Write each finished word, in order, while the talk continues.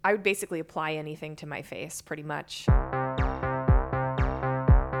I would basically apply anything to my face, pretty much.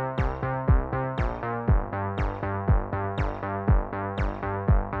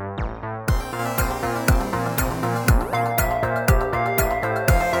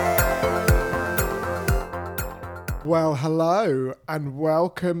 Well, hello and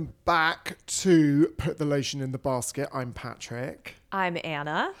welcome back to Put the Lotion in the Basket. I'm Patrick. I'm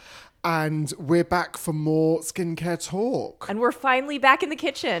Anna. And we're back for more skincare talk. And we're finally back in the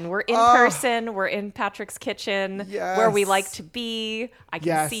kitchen. We're in person. We're in Patrick's kitchen, where we like to be. I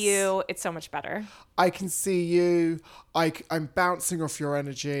can see you. It's so much better. I can see you. I'm bouncing off your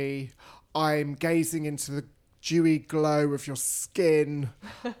energy. I'm gazing into the dewy glow of your skin.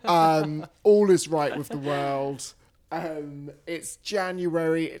 All is right with the world. It's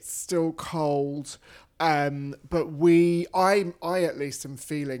January. It's still cold. But I at least am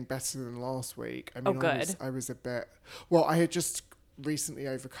feeling better than last week. I mean, good. I was a bit, well, I had just recently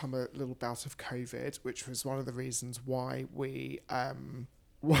overcome a little bout of COVID, which was one of the reasons why I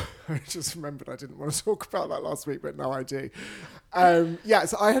just remembered I didn't want to talk about that last week, but now I do. So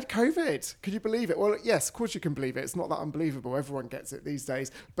I had COVID. Could you believe it? Well, yes, of course you can believe it. It's not that unbelievable. Everyone gets it these days.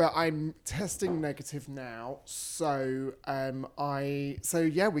 But I'm testing negative now. So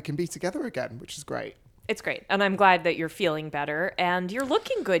we can be together again, which is great. It's great. And I'm glad that you're feeling better and you're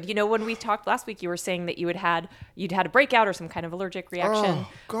looking good. You know, when we talked last week, you were saying that you'd had a breakout or some kind of allergic reaction. Oh,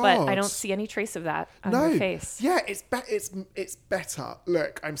 God. But I don't see any trace of that on your face. Yeah, it's better.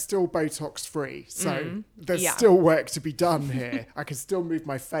 Look, I'm still Botox free. So there's still work to be done here. I can still move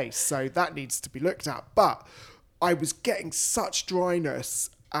my face. So that needs to be looked at. But I was getting such dryness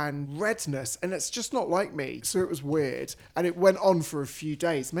and redness, and it's just not like me. So it was weird. And it went on for a few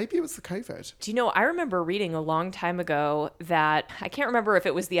days. Maybe it was the COVID. Do you know, I remember reading a long time ago that, I can't remember if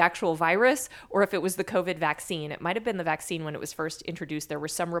it was the actual virus or if it was the COVID vaccine. It might have been the vaccine when it was first introduced. There were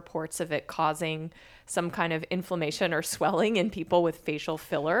some reports of it causing some kind of inflammation or swelling in people with facial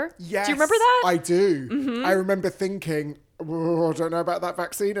filler. Yes, do you remember that? I do. Mm-hmm. I remember thinking, I don't know about that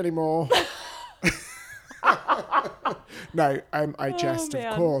vaccine anymore. No, I jest,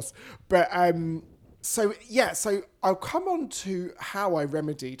 of course. But so I'll come on to how I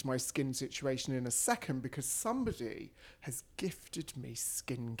remedied my skin situation in a second, because somebody has gifted me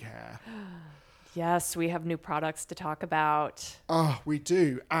skincare. Yes, we have new products to talk about. Oh, we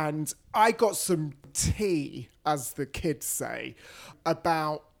do. And I got some tea, as the kids say,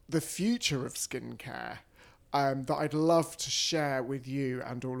 about the future of skincare. That I'd love to share with you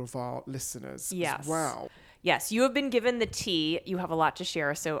and all of our listeners as well. Yes, you have been given the tea. You have a lot to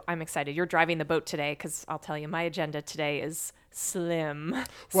share, so I'm excited. You're driving the boat today because I'll tell you, my agenda today is slim.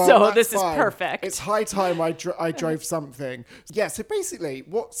 Well, so this fine. Is perfect. It's high time I drove something. Yeah, so basically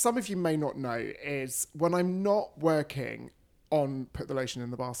what some of you may not know is when I'm not working on Put the Lotion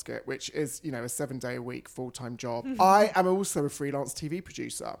in the Basket, which is, a 7-day-a-week full-time job, I am also a freelance TV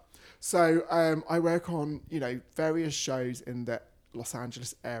producer. So I work on, various shows in the Los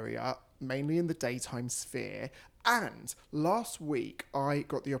Angeles area, mainly in the daytime sphere. And last week, I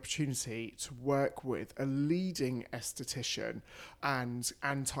got the opportunity to work with a leading esthetician and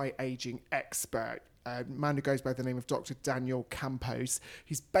anti-aging expert, a man who goes by the name of Dr. Daniel Campos.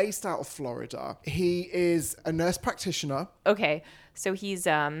 He's based out of Florida. He is a nurse practitioner. Okay, so he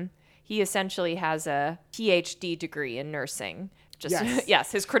essentially has a PhD degree in nursing.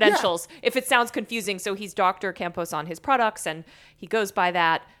 Yes, his credentials. Yeah. If it sounds confusing, so he's Dr. Campos on his products, and he goes by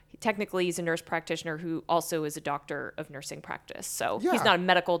that. Technically, he's a nurse practitioner who also is a doctor of nursing practice. So he's not a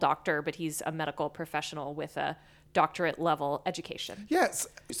medical doctor, but he's a medical professional with a doctorate level education. Yes.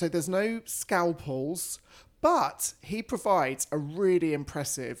 So there's no scalpels, but he provides a really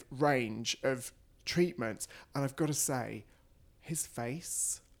impressive range of treatments. And I've got to say, his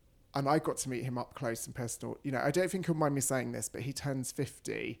face, and I got to meet him up close and personal. I don't think he'll mind me saying this, but he turns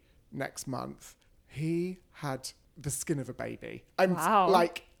 50 next month. He had the skin of a baby. Wow.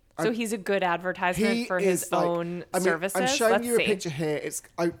 So he's a good advertisement for his own services. I'm showing you a picture here.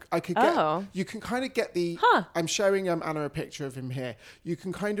 You can kind of get the. I'm showing Anna a picture of him here. You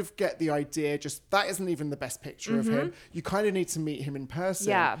can kind of get the idea. Just that isn't even the best picture of him. You kind of need to meet him in person.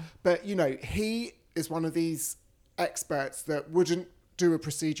 Yeah. But he is one of these experts that wouldn't do a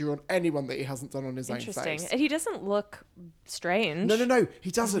procedure on anyone that he hasn't done on his own face. Interesting. And he doesn't look strange. No. He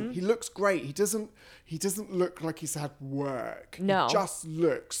doesn't. He looks great. He doesn't look like he's had work. No. He just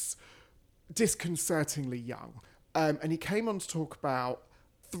looks disconcertingly young. And he came on to talk about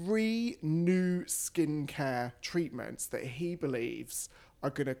 3 new skincare treatments that he believes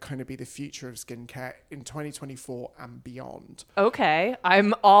are going to kind of be the future of skincare in 2024 and beyond. Okay.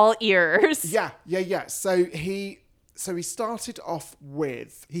 I'm all ears. Yeah. So he So he started off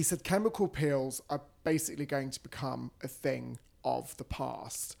with, he said chemical peels are basically going to become a thing of the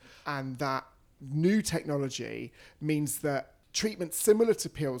past, and that new technology means that treatments similar to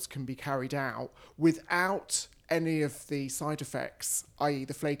peels can be carried out without any of the side effects, i.e.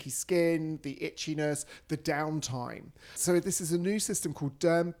 the flaky skin, the itchiness, the downtime. So this is a new system called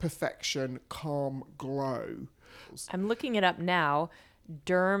Derm Perfection Calm Glow. I'm looking it up now.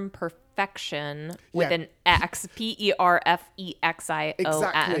 Derm Perfection with an X, Perfexion.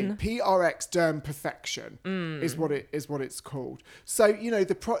 Exactly, PRX Derm Perfection is what it's called. So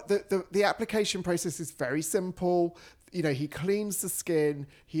the application process is very simple. He cleans the skin,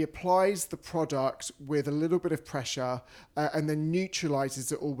 he applies the product with a little bit of pressure, and then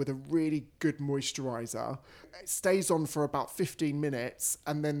neutralizes it all with a really good moisturizer. It stays on for about 15 minutes,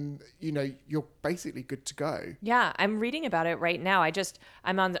 and then, you're basically good to go. Yeah, I'm reading about it right now.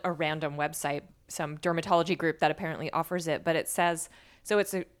 I'm on a random website, some dermatology group that apparently offers it, but it says... So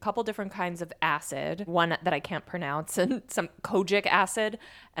it's a couple different kinds of acid, one that I can't pronounce, and some kojic acid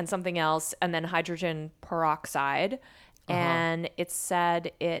and something else, and then hydrogen peroxide. And it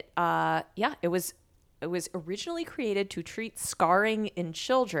said it was originally created to treat scarring in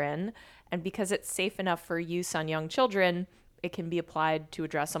children, and because it's safe enough for use on young children, it can be applied to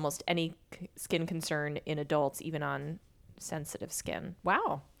address almost any skin concern in adults, even on sensitive skin.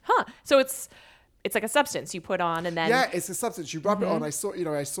 Wow. Huh. So it's like a substance you put on, and then... Yeah, it's a substance. You rub it on. I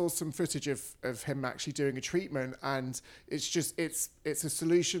saw some footage of him actually doing a treatment, and it's a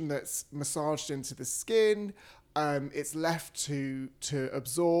solution that's massaged into the skin. It's left to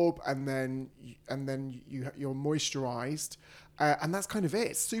absorb, and then you're moisturized. And that's kind of it.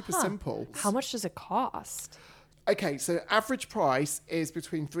 It's super simple. How much does it cost? Okay, so average price is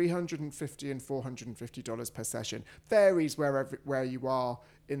between $350 and $450 per session. Varies where you are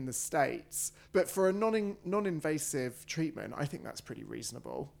in the States. But for a non-invasive treatment, I think that's pretty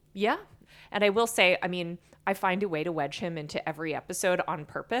reasonable. Yeah. And I will say, I find a way to wedge him into every episode on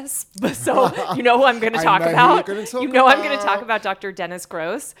purpose. So who I'm going to talk about. I'm going to talk about Dr. Dennis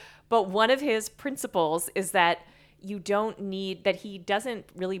Gross. But one of his principles is that he doesn't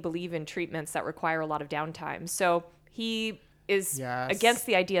really believe in treatments that require a lot of downtime. So he is against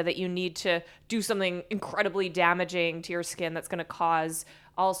the idea that you need to do something incredibly damaging to your skin that's going to cause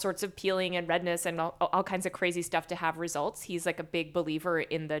all sorts of peeling and redness and all kinds of crazy stuff to have results. He's like a big believer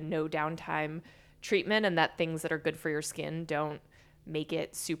in the no downtime treatment, and that things that are good for your skin don't make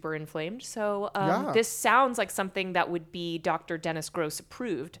it super inflamed. So this sounds like something that would be Dr. Dennis Gross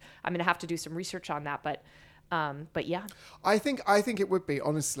approved. I'm going to have to do some research on that, but yeah. I think it would be,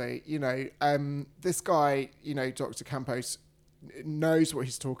 honestly. This guy, Dr. Campos, knows what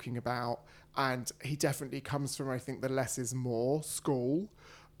he's talking about, and he definitely comes from, I think, the less is more school.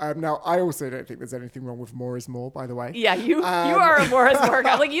 Now, I also don't think there's anything wrong with more is more, by the way. Yeah, you are a more is more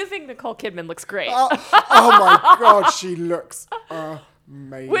guy. Like, you think Nicole Kidman looks great. Oh my God, she looks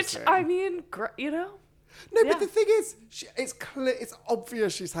amazing. Which, No, but the thing is, it's clear, it's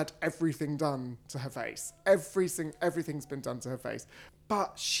obvious she's had everything done to her face. Everything's been done to her face.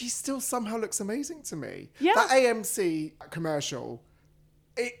 But she still somehow looks amazing to me. Yeah. That AMC commercial,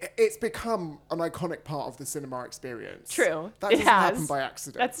 it's become an iconic part of the cinema experience. True. That doesn't happen by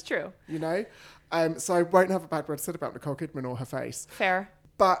accident. That's true. So I won't have a bad word said about Nicole Kidman or her face. Fair.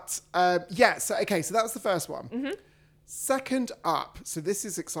 But, so that was the first one. Mm-hmm. Second up, so this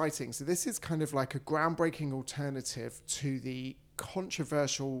is exciting. So this is kind of like a groundbreaking alternative to the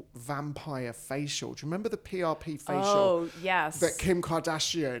controversial vampire facial. Do you remember the PRP facial? Oh, yes. That Kim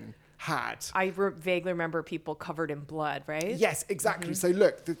Kardashian had? I vaguely remember people covered in blood, right? Yes, exactly. Mm-hmm. So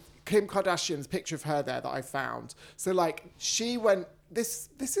look, Kim Kardashian's picture of her there that I found. So like she went... This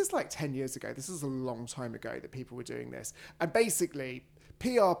is like 10 years ago. This is a long time ago that people were doing this. And basically...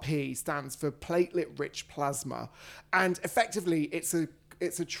 PRP stands for platelet-rich plasma, and effectively it's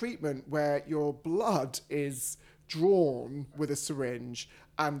a treatment where your blood is drawn with a syringe,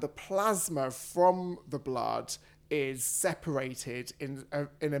 and the plasma from the blood is separated in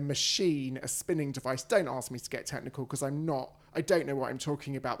a machine, a spinning device. Don't ask me to get technical because I don't know what I'm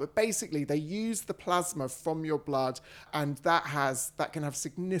talking about, but basically they use the plasma from your blood, and that can have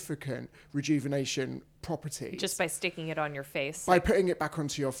significant rejuvenation properties. Just by sticking it on your face. By putting it back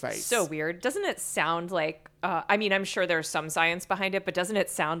onto your face. So weird. Doesn't it sound like, I'm sure there's some science behind it, but doesn't it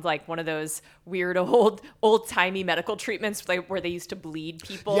sound like one of those weird old-timey medical treatments where they used to bleed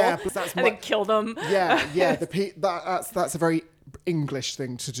people then kill them? Yeah. That's a very English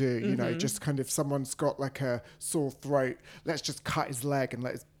thing to do, just kind of someone's got like a sore throat, let's just cut his leg and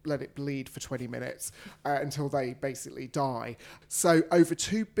let his let it bleed for 20 minutes until they basically die. So over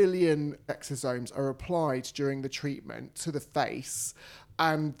 2 billion exosomes are applied during the treatment to the face,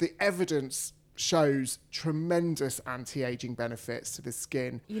 and the evidence shows tremendous anti-aging benefits to the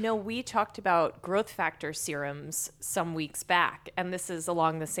skin. You know, we talked about growth factor serums some weeks back, and this is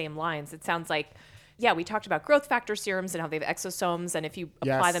along the same lines. It sounds like, yeah, we talked about growth factor serums and how they have exosomes, and if you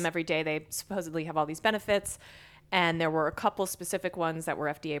apply them every day, they supposedly have all these benefits. And there were a couple specific ones that were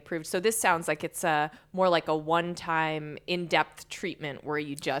FDA approved. So this sounds like it's more like a one-time in-depth treatment where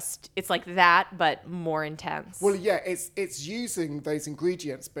you it's like that, but more intense. Well, yeah, it's using those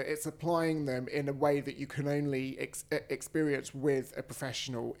ingredients, but it's applying them in a way that you can only experience with a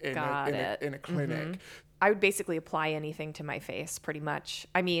professional in a clinic. I would basically apply anything to my face, pretty much.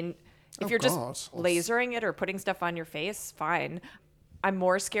 I mean, if you're just lasering it or putting stuff on your face, fine. I'm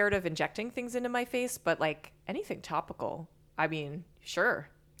more scared of injecting things into my face, but like anything topical, I mean, sure.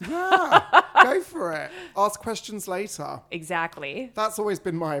 Yeah, go for it. Ask questions later. Exactly. That's always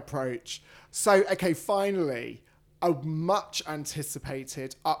been my approach. So, okay, finally, a much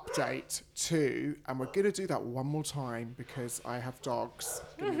anticipated update to, and we're going to do that one more time because I have dogs.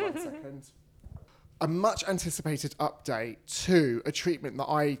 Give me 1 second. A much anticipated update to a treatment that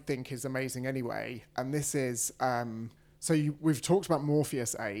I think is amazing anyway. And this is... we've talked about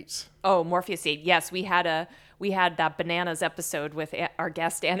Morpheus 8. Oh, Morpheus 8. Yes, we had that bananas episode with our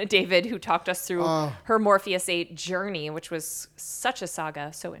guest Anna David, who talked us through her Morpheus 8 journey, which was such a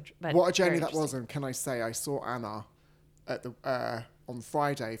saga. What a journey that was, and can I say I saw Anna at the on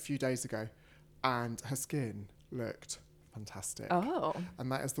Friday a few days ago, and her skin looked fantastic. Oh,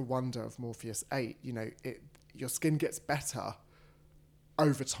 and that is the wonder of Morpheus 8. You know, your skin gets better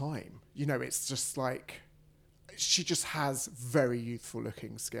over time. You know, it's just like. She just has very youthful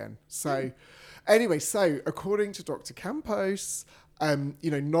looking skin. So anyway, according to Dr. Campos,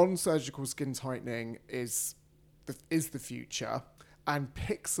 non-surgical skin tightening is the future, and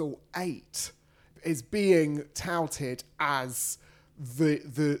Pixel 8 is being touted as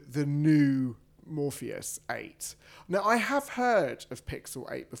the new Morpheus 8. Now, I have heard of Pixel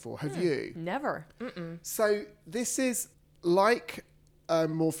 8 before. Have you? Never. Mm-mm. So this is like...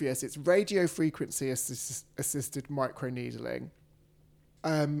 Morpheus, it's radio frequency assisted microneedling.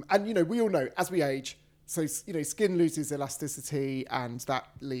 And, we all know as we age, so, skin loses elasticity and that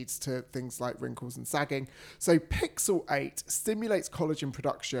leads to things like wrinkles and sagging. So Pixel 8 stimulates collagen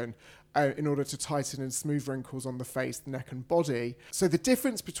production in order to tighten and smooth wrinkles on the face, the neck and body. So the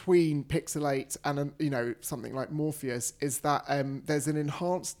difference between Pixel 8 and, something like Morpheus is that there's an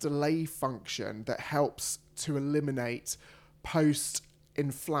enhanced delay function that helps to eliminate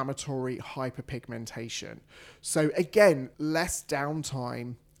post-inflammatory hyperpigmentation. So again, less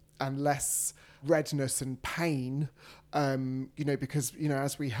downtime and less redness and pain, because,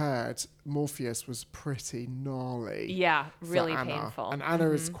 as we heard, Morpheus was pretty gnarly. Yeah, really painful. And Anna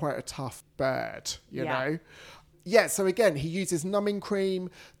is quite a tough bird, you know? Yeah, so again, he uses numbing cream.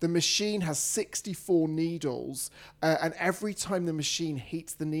 The machine has 64 needles, and every time the machine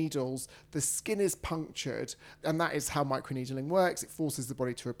heats the needles, the skin is punctured, and that is how microneedling works. It forces the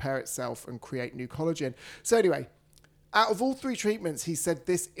body to repair itself and create new collagen. So anyway, out of all 3 treatments, he said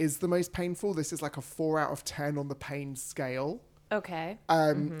this is the most painful. This is like a 4 out of 10 on the pain scale. Okay.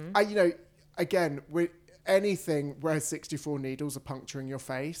 Again, with anything where 64 needles are puncturing your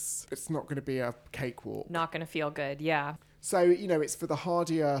face, it's not going to be a cakewalk. Not going to feel good, yeah. So, it's for the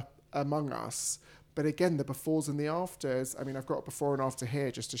hardier among us. But again, the befores and the afters, I mean, I've got a before and after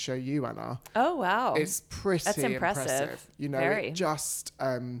here just to show you, Anna. Oh, wow. It's pretty That's impressive. Very. It just,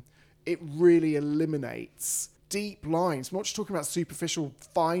 it really eliminates deep lines. I'm not just talking about superficial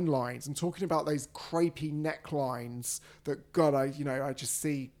fine lines. I'm talking about those crepey necklines that, God, I just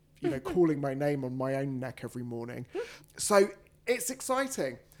see... calling my name on my own neck every morning. So it's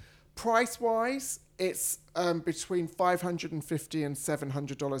exciting. Price-wise, it's between $550 and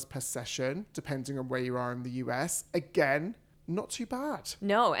 $700 per session, depending on where you are in the US. Again, not too bad.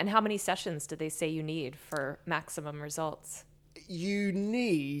 No, and how many sessions do they say you need for maximum results? You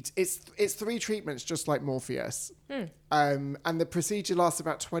need, it's 3 treatments, just like Morpheus. And the procedure lasts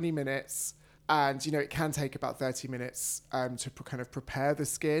about 20 minutes. And, it can take about 30 minutes to kind of prepare the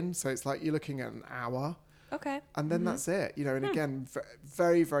skin. So it's like you're looking at an hour. Okay. And then that's it. And again,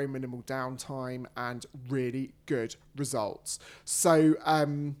 very, very minimal downtime and really good results. So,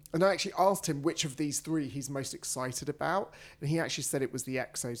 and I actually asked him which of these three he's most excited about, and he actually said it was the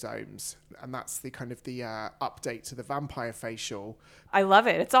exosomes, and that's the kind of the update to the vampire facial. I love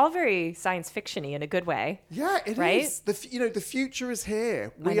it. It's all very science fiction-y in a good way. Yeah, it right? is. The future is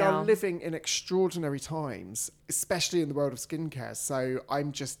here. We are living in extraordinary times, especially in the world of skincare. So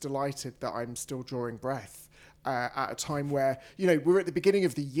I'm just delighted that I'm still drawing breath at a time where, we're at the beginning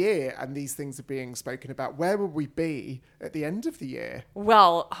of the year and these things are being spoken about. Where will we be at the end of the year?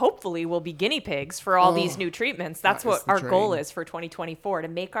 Well, hopefully we'll be guinea pigs for all these new treatments. That's what our goal is for 2024, to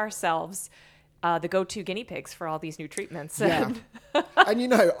make ourselves the go-to guinea pigs for all these new treatments. Yeah.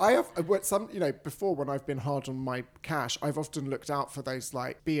 And, I have some, before when I've been hard on my cash, I've often looked out for those,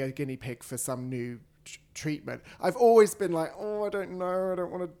 be a guinea pig for some new treatment. I've always been like, I don't know, I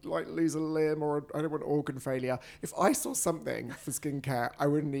don't want to lose a limb, or I don't want organ failure. If I saw something for skincare, I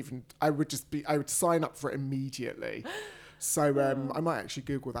would sign up for it immediately. So I might actually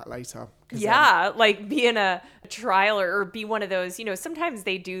Google that later. Yeah, be in a trial or be one of those, sometimes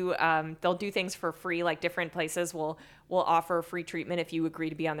they do, they'll do things for free, different places will offer free treatment if you agree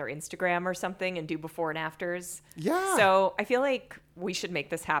to be on their Instagram or something and do before and afters. Yeah. So I feel like we should make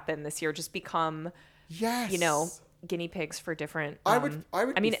this happen this year. Just become, guinea pigs for different. I would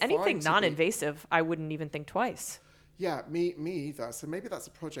anything non-invasive, I wouldn't even think twice. Yeah, me either. So maybe that's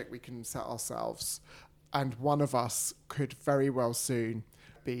a project we can set ourselves. And one of us could very well soon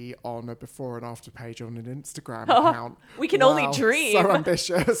be on a before and after page on an Instagram account. We can only dream. So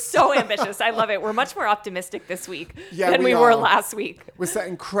ambitious. So ambitious. I love it. We're much more optimistic this week than we were last week. We're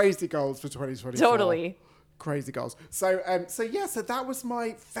setting crazy goals for 2024. Totally. Crazy goals. So that was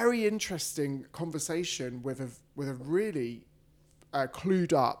my very interesting conversation with a really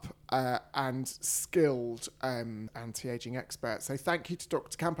clued up and skilled anti-aging expert. So thank you to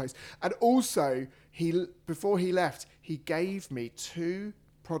Dr. Campos. And also, before he left, he gave me 2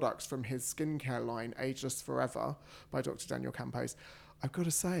 products from his skincare line, Ageless Forever, by Dr. Daniel Campos. I've got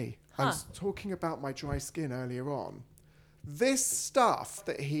to say, I was talking about my dry skin earlier on. This stuff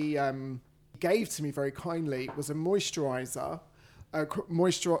that he gave to me very kindly was a moisturizer,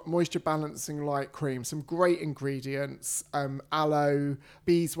 moisture balancing light cream, some great ingredients, aloe,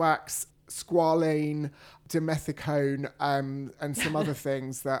 beeswax, squalane, dimethicone, and some other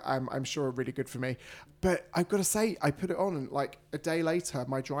things that I'm sure are really good for me. But I've got to say, I put it on and a day later,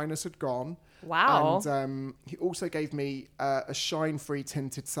 my dryness had gone. Wow. And he also gave me a shine-free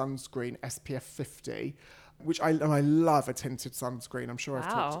tinted sunscreen, SPF 50, which I love a tinted sunscreen. I'm sure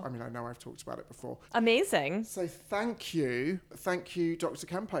I know I've talked about it before. Amazing. So thank you, Dr.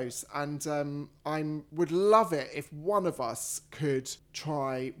 Campos. And I would love it if one of us could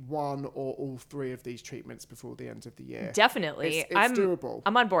try one or all 3 of these treatments before the end of the year. Definitely. It's doable.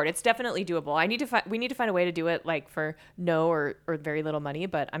 I'm on board. It's definitely doable. We need to find a way to do it for no or very little money,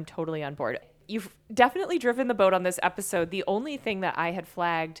 but I'm totally on board. You've definitely driven the boat on this episode. The only thing that I had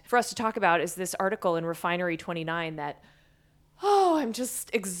flagged for us to talk about is this article in Refinery 29 that, I'm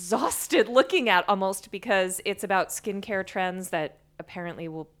just exhausted looking at almost, because it's about skincare trends that apparently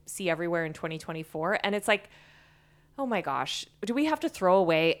we'll see everywhere in 2024. And it's oh my gosh, do we have to throw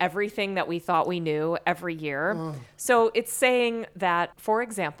away everything that we thought we knew every year? Oh. So it's saying that, for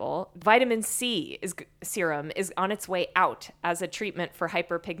example, vitamin C serum is on its way out as a treatment for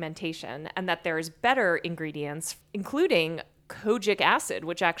hyperpigmentation, and that there's better ingredients, including kojic acid,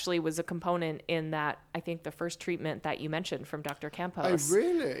 which actually was a component in that, I think, the first treatment that you mentioned from Dr. Campos. Oh,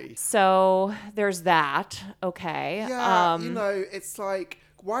 really? So there's that. Okay. Yeah, it's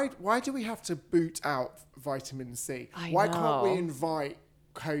why do we have to boot out vitamin C? Why can't we invite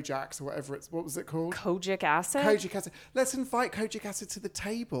Kojax or whatever what was it called? Kojic acid? Kojic acid. Let's invite kojic acid to the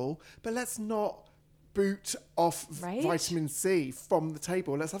table, but let's not boot off vitamin C from the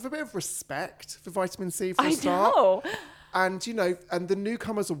table. Let's have a bit of respect for vitamin C for a start. I know. And, and the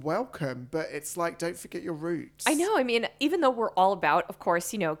newcomers are welcome, but it's don't forget your roots. I know. I mean, even though we're all about, of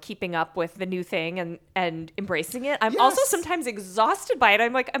course, keeping up with the new thing and embracing it, I'm also sometimes exhausted by it.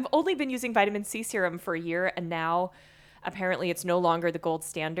 I'm I've only been using vitamin C serum for a year, and now apparently it's no longer the gold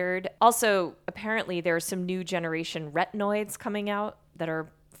standard. Also, apparently there are some new generation retinoids coming out that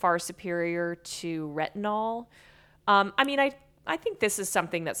are far superior to retinol. I think this is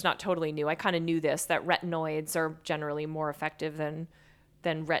something that's not totally new. I kind of knew this, that retinoids are generally more effective than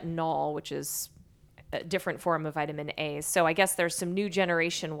retinol, which is a different form of vitamin A. So I guess there's some new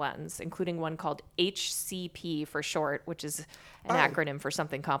generation ones, including one called HCP for short, which is an acronym for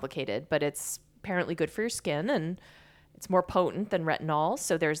something complicated, but it's apparently good for your skin and it's more potent than retinol.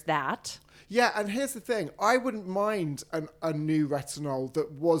 So there's that. Yeah, and here's the thing. I wouldn't mind a new retinol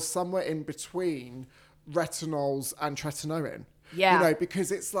that was somewhere in between retinols and tretinoin. Yeah. You know,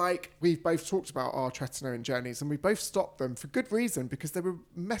 because it's like we've both talked about our tretinoin journeys and we both stopped them for good reason because they were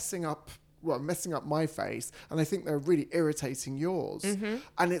messing up my face, and I think they're really irritating yours.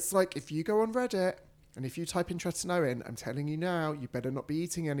 And it's like, if you go on Reddit and if you type in tretinoin, I'm telling you now, you better not be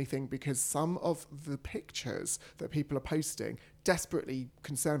eating anything, because some of the pictures that people are posting, desperately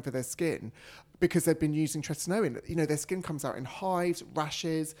concerned for their skin, because they've been using tretinoin, you know, their skin comes out in hives,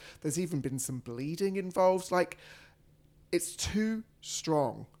 rashes. There's even been some bleeding involved. Like, it's too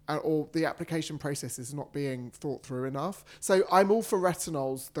strong, or the application process is not being thought through enough. So I'm all for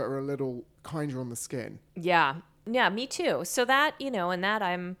retinols that are a little kinder on the skin. Yeah. Yeah, me too. So that, you know, and that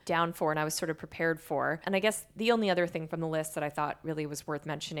I'm down for and I was sort of prepared for. And I guess the only other thing from the list that I thought really was worth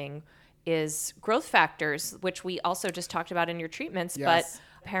mentioning is growth factors, which we also just talked about in your treatments. Yes. But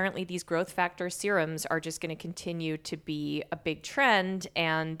apparently these growth factor serums are just going to continue to be a big trend,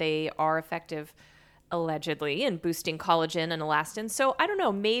 and they are effective, allegedly, in boosting collagen and elastin. So I don't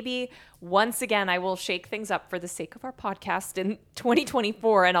know, maybe once again, I will shake things up for the sake of our podcast in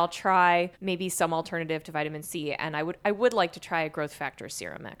 2024, and I'll try maybe some alternative to vitamin C. And I would like to try a growth factor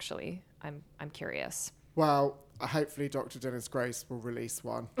serum, actually. I'm curious. Well, hopefully Dr. Dennis Grace will release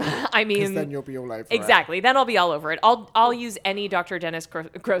one. I mean, because then you'll be all over exactly. Then I'll be all over it. I'll use any Dr. Dennis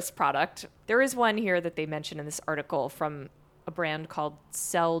Gross product. There is one here that they mention in this article from a brand called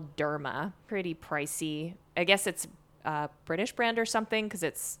Cell Derma. Pretty pricey. I guess it's a British brand or something, because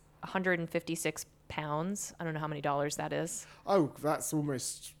it's 156 pounds. I don't know how many dollars that is. Oh, that's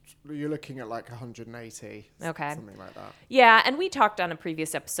almost, you're looking at like 180. Okay. Something like that. Yeah, and we talked on a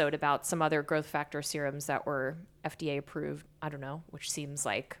previous episode about some other growth factor serums that were FDA approved. I don't know, which seems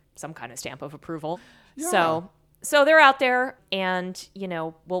like some kind of stamp of approval. Yeah. So they're out there, and, you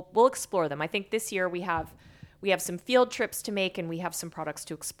know, we'll explore them. I think this year we have some field trips to make, and we have some products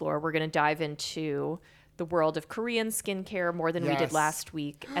to explore. We're going to dive into the world of Korean skincare more than we did last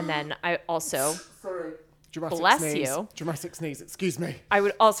week. And then I also... Sorry. Dramatic sneeze, excuse me. I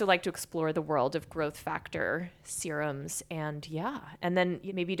would also like to explore the world of growth factor serums. And then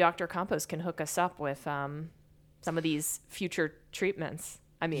maybe Dr. Campos can hook us up with some of these future treatments.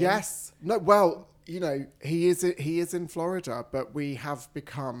 I mean... Yes. No, well, you know, he is in Florida, but we have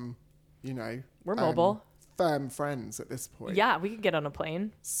become, you know... We're mobile. Firm friends at this point. Yeah, we could get on a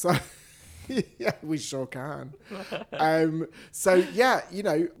plane. So, yeah, we sure can. So, yeah, you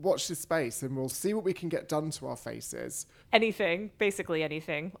know, watch this space and we'll see what we can get done to our faces. Anything, basically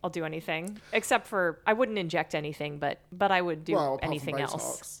anything. I'll do anything. Except for, I wouldn't inject anything, but I would do anything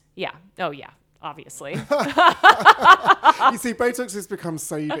else. Yeah. Oh, yeah. Obviously. You see, Botox has become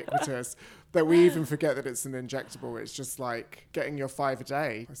so ubiquitous that we even forget that it's an injectable. It's just like getting your 5 a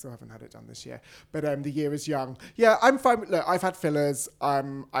day. I still haven't had it done this year, but the year is young. Yeah, I'm fine. Look, I've had fillers.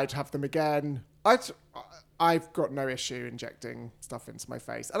 I'd have them again. I've got no issue injecting stuff into my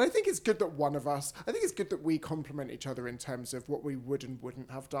face. And I think it's good that it's good that we complement each other in terms of what we would and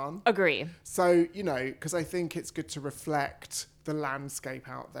wouldn't have done. Agree. So, you know, because I think it's good to reflect the landscape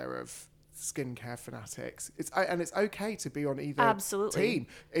out there of skincare fanatics. It's okay to be on either team.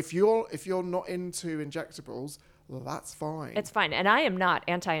 If you're not into injectables, well, that's fine. It's fine. And I am not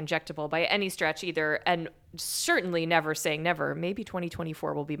anti-injectable by any stretch either, and certainly never saying never. Maybe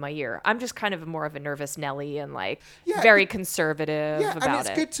 2024 will be my year. I'm just kind of more of a nervous Nelly and very conservative about it. Yeah, and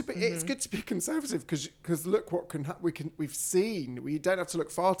it's good to be it's good to be conservative because look what can we've seen. We don't have to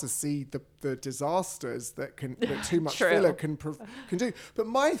look far to see the disasters that too much filler can do. But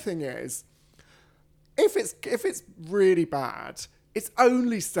my thing is, if it's really bad, it's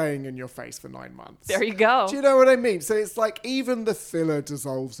only staying in your face for 9 months. There you go. Do you know what I mean? So it's like even the filler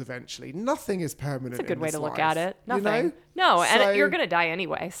dissolves eventually. Nothing is permanent. It's a good way to look life, at it. Nothing. You know? No, and you're going to die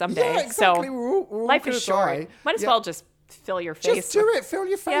anyway someday. Yeah, exactly. So we're all life is short. die. Might as well just fill your face. Just do it. Fill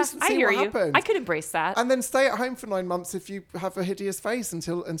your face and see what happens. I could embrace that. And then stay at home for 9 months if you have a hideous face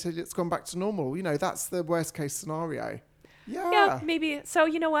until it's gone back to normal. You know, that's the worst case scenario. Yeah, maybe. So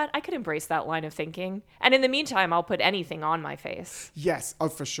you know what? I could embrace that line of thinking. And in the meantime, I'll put anything on my face. Yes,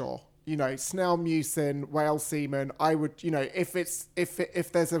 for sure. You know, snail mucin, whale semen. I would, you know, if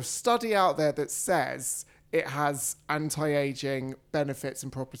there's a study out there that says it has anti-aging benefits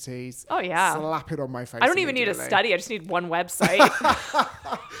and properties. Oh yeah, slap it on my face. I don't even need a study. I just need one website.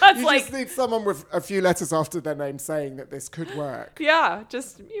 You just need someone with a few letters after their name saying that this could work. Yeah,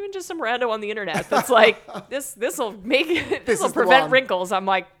 just some rando on the internet that's like this will prevent wrinkles. I'm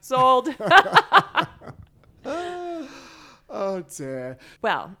like, sold. Oh dear.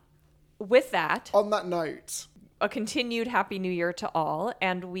 Well, with that. On that note, a continued Happy New Year to all.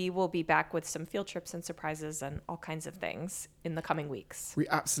 And we will be back with some field trips and surprises and all kinds of things in the coming weeks. We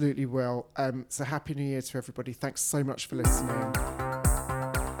absolutely will. So Happy New Year to everybody. Thanks so much for listening.